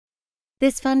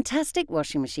This fantastic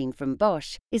washing machine from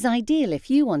Bosch is ideal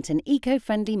if you want an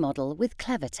eco-friendly model with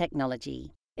clever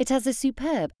technology. It has a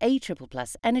superb A++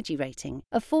 energy rating,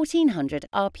 a 1400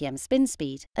 RPM spin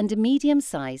speed, and a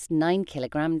medium-sized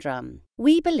 9-kilogram drum.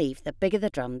 We believe the bigger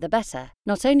the drum, the better,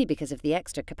 not only because of the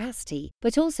extra capacity,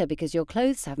 but also because your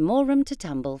clothes have more room to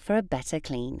tumble for a better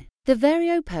clean. The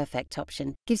Vario Perfect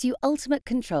option gives you ultimate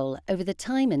control over the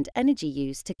time and energy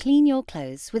used to clean your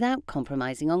clothes without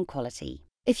compromising on quality.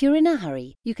 If you're in a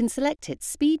hurry, you can select its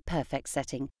Speed Perfect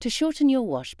setting to shorten your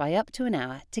wash by up to an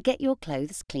hour to get your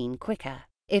clothes clean quicker.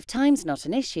 If time's not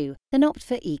an issue, then opt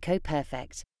for Eco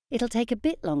Perfect. It'll take a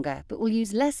bit longer but will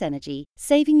use less energy,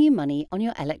 saving you money on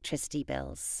your electricity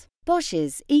bills.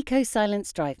 Bosch's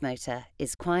EcoSilence Drive motor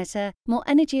is quieter, more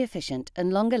energy efficient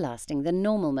and longer lasting than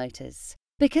normal motors.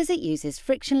 Because it uses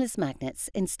frictionless magnets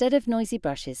instead of noisy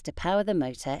brushes to power the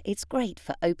motor, it's great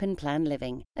for open-plan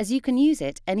living, as you can use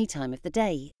it any time of the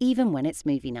day, even when it's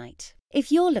movie night.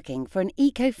 If you're looking for an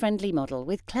eco-friendly model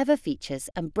with clever features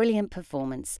and brilliant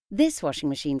performance, this washing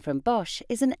machine from Bosch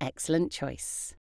is an excellent choice.